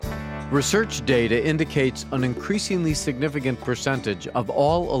Research data indicates an increasingly significant percentage of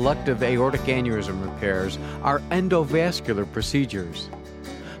all elective aortic aneurysm repairs are endovascular procedures.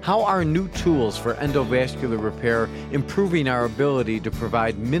 How are new tools for endovascular repair improving our ability to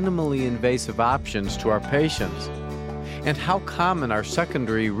provide minimally invasive options to our patients? And how common are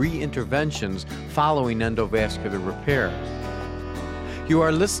secondary re-interventions following endovascular repair? You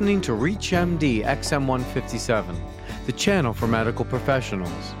are listening to ReachMD XM157, the channel for medical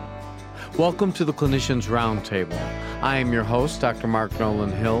professionals. Welcome to the Clinicians Roundtable. I am your host, Dr. Mark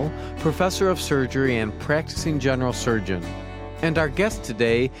Nolan Hill, professor of surgery and practicing general surgeon. And our guest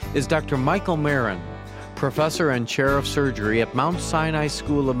today is Dr. Michael Marin, professor and chair of surgery at Mount Sinai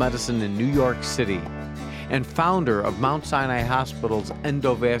School of Medicine in New York City, and founder of Mount Sinai Hospital's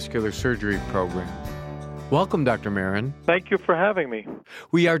endovascular surgery program. Welcome, Dr. Marin. Thank you for having me.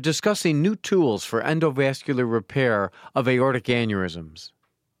 We are discussing new tools for endovascular repair of aortic aneurysms.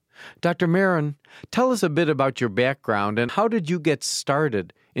 Dr. Marin, tell us a bit about your background and how did you get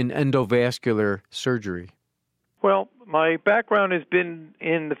started in endovascular surgery? Well, my background has been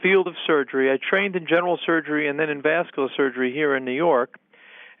in the field of surgery. I trained in general surgery and then in vascular surgery here in New York.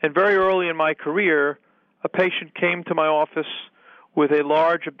 And very early in my career, a patient came to my office with a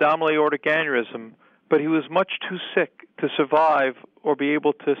large abdominal aortic aneurysm, but he was much too sick to survive or be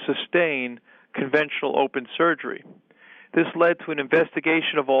able to sustain conventional open surgery. This led to an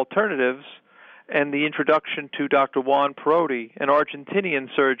investigation of alternatives and the introduction to Dr. Juan Perotti, an Argentinian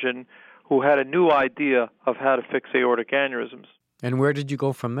surgeon who had a new idea of how to fix aortic aneurysms. And where did you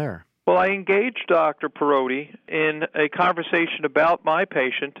go from there? Well, I engaged Dr. Perotti in a conversation about my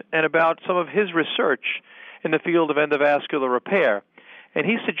patient and about some of his research in the field of endovascular repair. And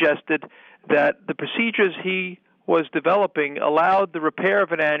he suggested that the procedures he was developing allowed the repair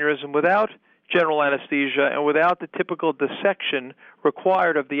of an aneurysm without general anesthesia and without the typical dissection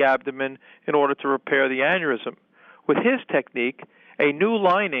required of the abdomen in order to repair the aneurysm. With his technique, a new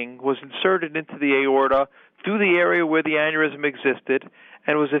lining was inserted into the aorta through the area where the aneurysm existed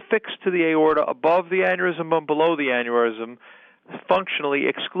and was affixed to the aorta above the aneurysm and below the aneurysm, functionally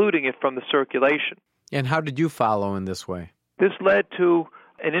excluding it from the circulation. And how did you follow in this way? This led to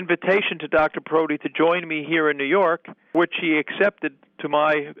an invitation to Dr. Perotti to join me here in New York, which he accepted to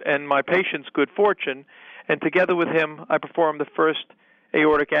my and my patient's good fortune, and together with him, I performed the first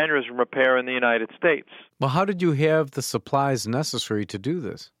aortic aneurysm repair in the United States. Well, how did you have the supplies necessary to do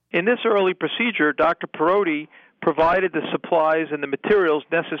this? In this early procedure, Dr. Perotti provided the supplies and the materials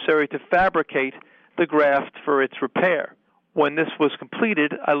necessary to fabricate the graft for its repair. When this was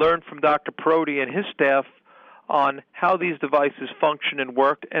completed, I learned from Dr. Perotti and his staff on how these devices function and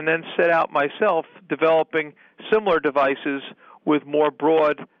worked, and then set out myself developing similar devices with more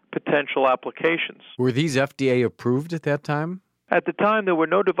broad potential applications. Were these FDA approved at that time? At the time, there were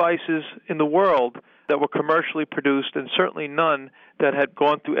no devices in the world that were commercially produced, and certainly none that had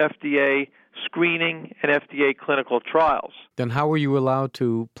gone through FDA screening and FDA clinical trials. Then how were you allowed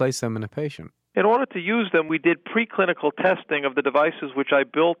to place them in a patient? In order to use them, we did preclinical testing of the devices which I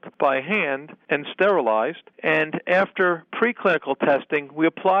built by hand and sterilized. And after preclinical testing, we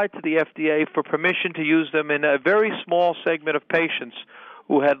applied to the FDA for permission to use them in a very small segment of patients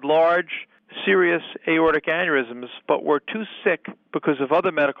who had large, serious aortic aneurysms but were too sick because of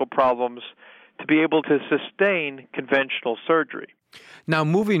other medical problems to be able to sustain conventional surgery. Now,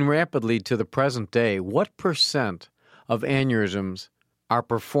 moving rapidly to the present day, what percent of aneurysms are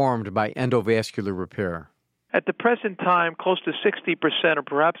performed by endovascular repair? At the present time, close to 60% or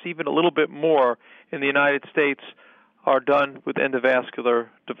perhaps even a little bit more in the United States are done with endovascular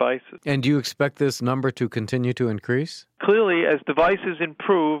devices. And do you expect this number to continue to increase? Clearly, as devices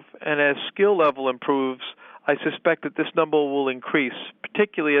improve and as skill level improves, I suspect that this number will increase,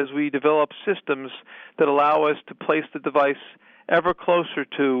 particularly as we develop systems that allow us to place the device ever closer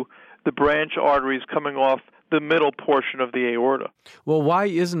to the branch arteries coming off the middle portion of the aorta. Well, why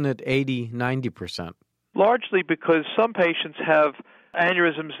isn't it 80-90%? Largely because some patients have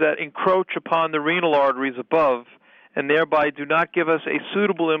aneurysms that encroach upon the renal arteries above and thereby do not give us a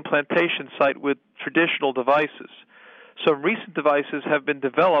suitable implantation site with traditional devices. Some recent devices have been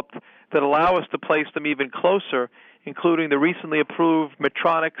developed that allow us to place them even closer, including the recently approved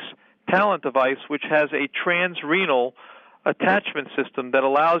Medtronic's Talent device, which has a transrenal attachment system that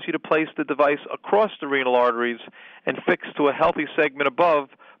allows you to place the device across the renal arteries and fix to a healthy segment above,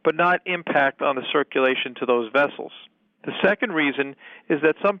 but not impact on the circulation to those vessels. The second reason is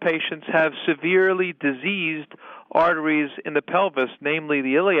that some patients have severely diseased arteries in the pelvis, namely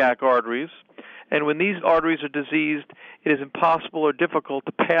the iliac arteries, and when these arteries are diseased, it is impossible or difficult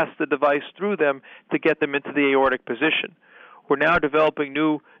to pass the device through them to get them into the aortic position. We're now developing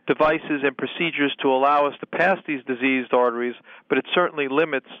new devices and procedures to allow us to pass these diseased arteries, but it certainly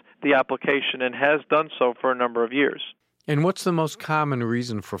limits the application and has done so for a number of years. And what's the most common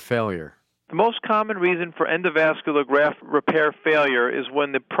reason for failure? The most common reason for endovascular graft repair failure is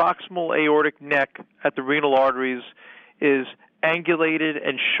when the proximal aortic neck at the renal arteries is angulated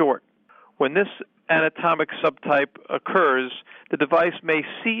and short. When this anatomic subtype occurs, the device may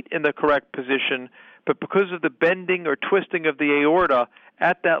seat in the correct position, but because of the bending or twisting of the aorta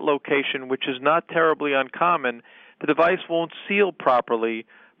at that location, which is not terribly uncommon, the device won't seal properly,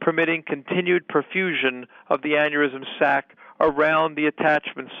 permitting continued perfusion of the aneurysm sac around the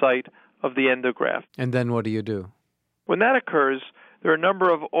attachment site of the endograft. And then what do you do? When that occurs, there are a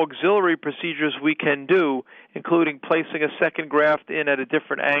number of auxiliary procedures we can do, including placing a second graft in at a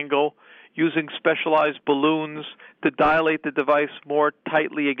different angle, using specialized balloons to dilate the device more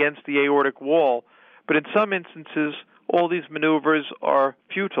tightly against the aortic wall. But in some instances, all these maneuvers are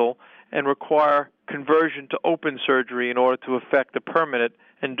futile and require conversion to open surgery in order to effect a permanent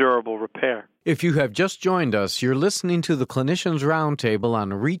and durable repair. If you have just joined us, you're listening to the Clinicians Roundtable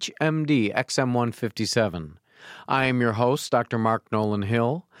on ReachMD XM157. I am your host, Dr. Mark Nolan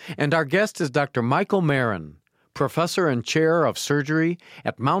Hill, and our guest is Dr. Michael Marin, professor and chair of surgery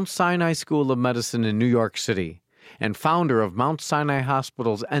at Mount Sinai School of Medicine in New York City, and founder of Mount Sinai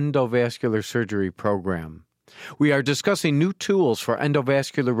Hospital's endovascular surgery program. We are discussing new tools for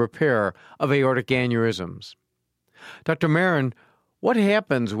endovascular repair of aortic aneurysms. Dr. Marin, what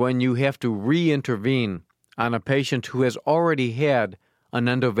happens when you have to re-intervene on a patient who has already had an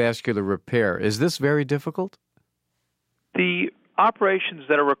endovascular repair? Is this very difficult? The operations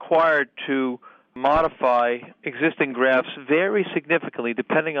that are required to modify existing grafts vary significantly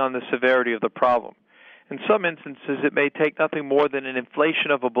depending on the severity of the problem. In some instances, it may take nothing more than an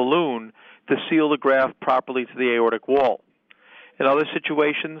inflation of a balloon to seal the graft properly to the aortic wall. In other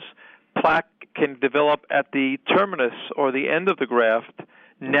situations, plaque can develop at the terminus or the end of the graft,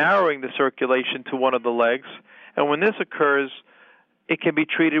 narrowing the circulation to one of the legs, and when this occurs, it can be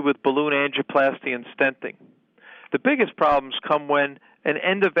treated with balloon angioplasty and stenting. The biggest problems come when an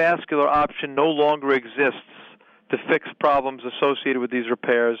endovascular option no longer exists to fix problems associated with these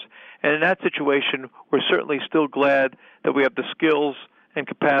repairs, and in that situation, we're certainly still glad that we have the skills and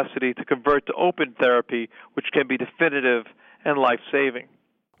capacity to convert to open therapy, which can be definitive and life-saving.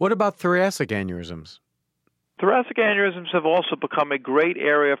 What about thoracic aneurysms? Thoracic aneurysms have also become a great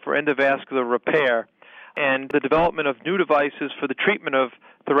area for endovascular repair, and the development of new devices for the treatment of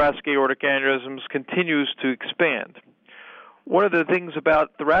thoracic aortic aneurysms continues to expand. One of the things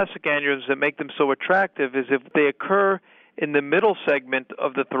about thoracic aneurysms that make them so attractive is if they occur in the middle segment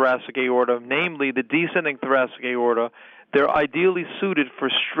of the thoracic aorta, namely the descending thoracic aorta, they're ideally suited for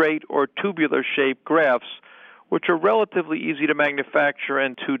straight or tubular-shaped grafts, which are relatively easy to manufacture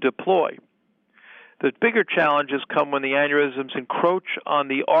and to deploy. The bigger challenges come when the aneurysms encroach on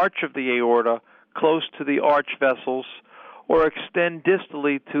the arch of the aorta, close to the arch vessels, or extend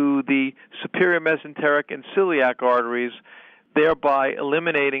distally to the superior mesenteric and celiac arteries, thereby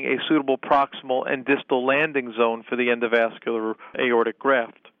eliminating a suitable proximal and distal landing zone for the endovascular aortic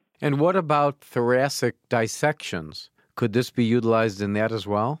graft. And what about thoracic dissections? Could this be utilized in that as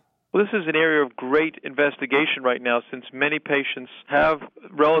well? Well, this is an area of great investigation right now since many patients have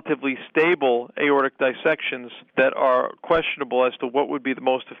relatively stable aortic dissections that are questionable as to what would be the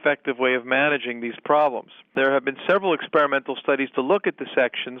most effective way of managing these problems. There have been several experimental studies to look at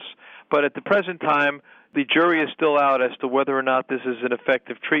dissections, but at the present time, the jury is still out as to whether or not this is an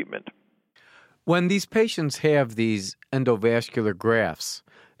effective treatment. When these patients have these endovascular grafts,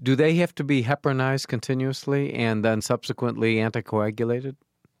 do they have to be heparinized continuously and then subsequently anticoagulated?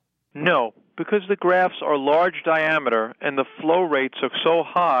 No, because the grafts are large diameter and the flow rates are so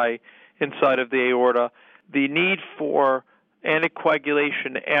high inside of the aorta, the need for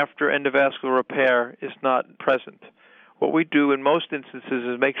anticoagulation after endovascular repair is not present. What we do in most instances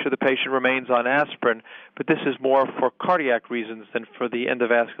is make sure the patient remains on aspirin, but this is more for cardiac reasons than for the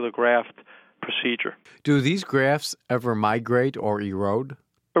endovascular graft procedure. Do these grafts ever migrate or erode?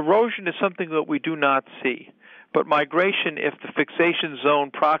 Erosion is something that we do not see. But migration, if the fixation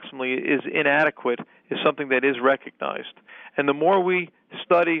zone proximally is inadequate, is something that is recognized. And the more we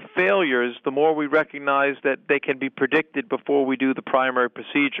study failures, the more we recognize that they can be predicted before we do the primary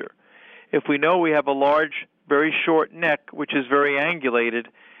procedure. If we know we have a large, very short neck, which is very angulated,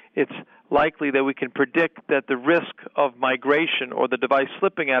 it's likely that we can predict that the risk of migration or the device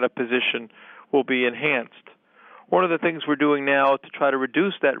slipping out of position will be enhanced. One of the things we're doing now to try to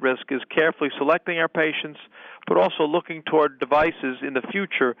reduce that risk is carefully selecting our patients, but also looking toward devices in the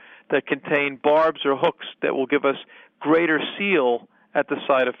future that contain barbs or hooks that will give us greater seal at the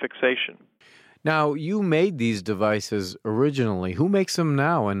site of fixation. Now, you made these devices originally. Who makes them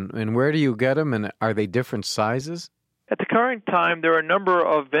now, and where do you get them, and are they different sizes? At the current time, there are a number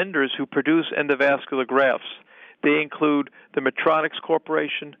of vendors who produce endovascular grafts. They include the Medtronic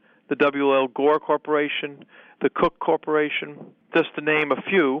Corporation, the W.L. Gore Corporation, the Cook Corporation, just to name a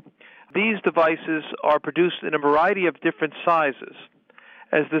few. These devices are produced in a variety of different sizes.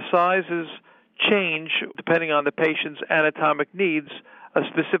 As the sizes change, depending on the patient's anatomic needs, a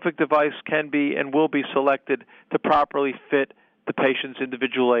specific device can be and will be selected to properly fit the patient's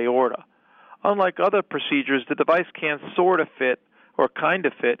individual aorta. Unlike other procedures, the device can't sort of fit or kind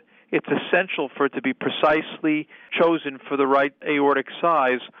of fit. It's essential for it to be precisely chosen for the right aortic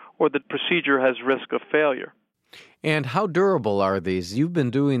size, or the procedure has risk of failure. And how durable are these? You've been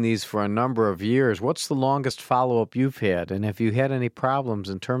doing these for a number of years. What's the longest follow-up you've had, and have you had any problems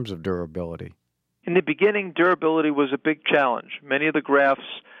in terms of durability? In the beginning, durability was a big challenge. Many of the grafts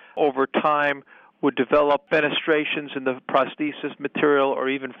over time would develop fenestrations in the prosthesis material or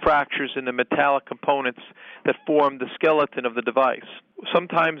even fractures in the metallic components that form the skeleton of the device.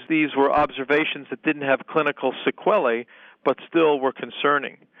 Sometimes these were observations that didn't have clinical sequelae, but still were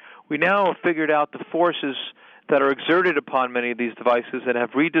concerning. We now have figured out the forces that are exerted upon many of these devices and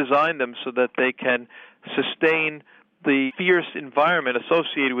have redesigned them so that they can sustain the fierce environment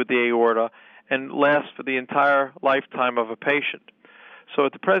associated with the aorta and last for the entire lifetime of a patient. So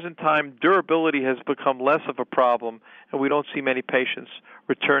at the present time, durability has become less of a problem, and we don't see many patients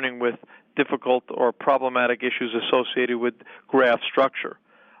returning with difficult or problematic issues associated with graft structure.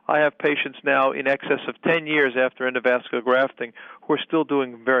 I have patients now in excess of 10 years after endovascular grafting who are still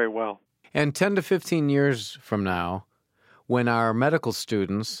doing very well. And 10 to 15 years from now, when our medical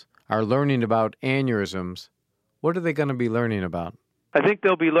students are learning about aneurysms, what are they going to be learning about? I think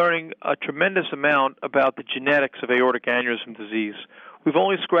they'll be learning a tremendous amount about the genetics of aortic aneurysm disease. We've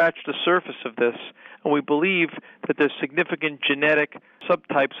only scratched the surface of this, and we believe that there's significant genetic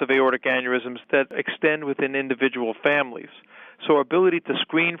subtypes of aortic aneurysms that extend within individual families. So our ability to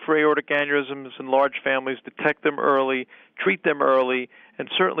screen for aortic aneurysms in large families, detect them early, treat them early, and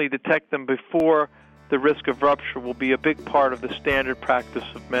certainly detect them before the risk of rupture will be a big part of the standard practice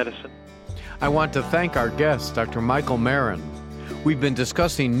of medicine. I want to thank our guest, Dr. Michael Marin. We've been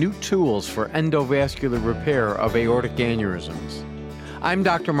discussing new tools for endovascular repair of aortic aneurysms. I'm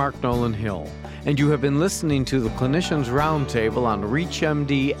Dr. Mark Nolan Hill, and you have been listening to the Clinicians Roundtable on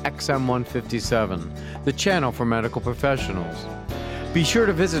ReachMD XM157, the channel for medical professionals. Be sure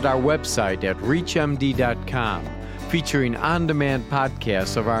to visit our website at reachmd.com, featuring on-demand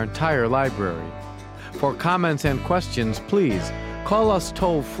podcasts of our entire library. For comments and questions, please call us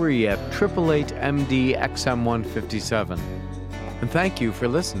toll-free at 888-MD-XM157. And thank you for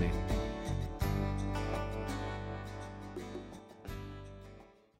listening.